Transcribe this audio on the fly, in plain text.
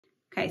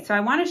Okay, so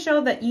I want to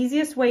show the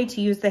easiest way to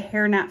use the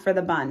hairnet for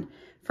the bun.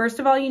 First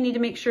of all, you need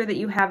to make sure that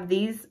you have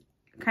these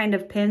kind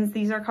of pins.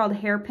 These are called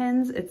hair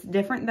pins. It's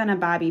different than a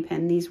bobby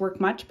pin. These work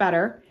much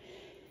better.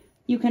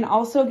 You can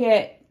also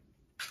get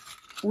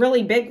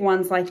really big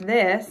ones like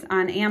this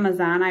on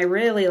Amazon. I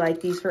really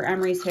like these for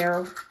Emery's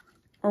hair,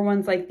 or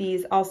ones like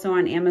these also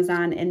on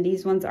Amazon, and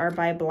these ones are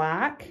by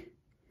Black.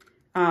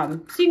 So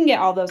you can get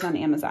all those on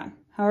Amazon,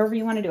 however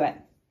you want to do it.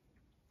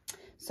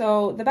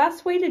 So the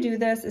best way to do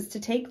this is to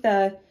take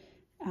the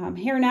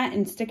hairnet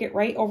and stick it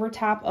right over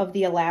top of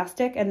the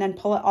elastic, and then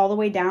pull it all the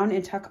way down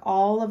and tuck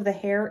all of the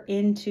hair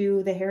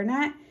into the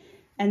hairnet,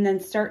 and then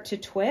start to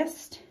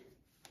twist,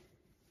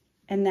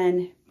 and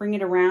then bring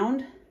it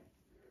around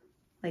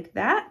like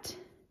that.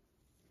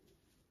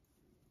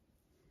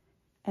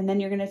 And then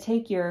you're going to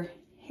take your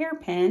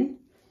hairpin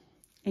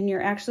and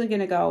you're actually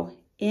going to go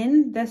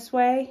in this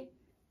way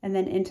and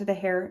then into the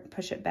hair,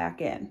 push it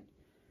back in.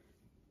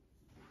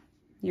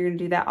 You're going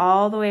to do that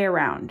all the way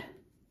around.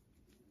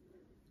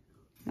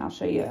 And I'll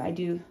show you, I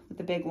do with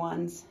the big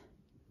ones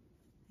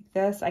like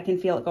this. I can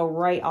feel it go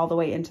right all the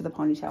way into the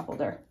ponytail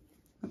holder.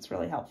 That's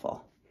really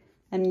helpful.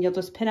 And you'll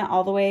just pin it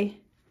all the way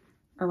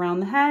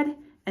around the head,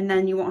 and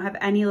then you won't have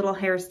any little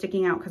hair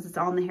sticking out because it's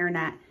all in the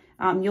hairnet.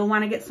 You'll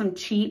want to get some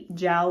cheap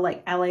gel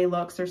like LA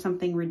Looks or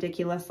something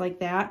ridiculous like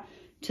that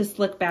to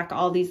slick back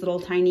all these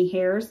little tiny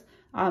hairs.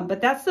 But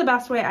that's the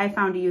best way I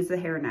found to use the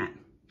hairnet.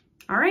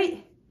 All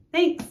right,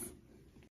 thanks.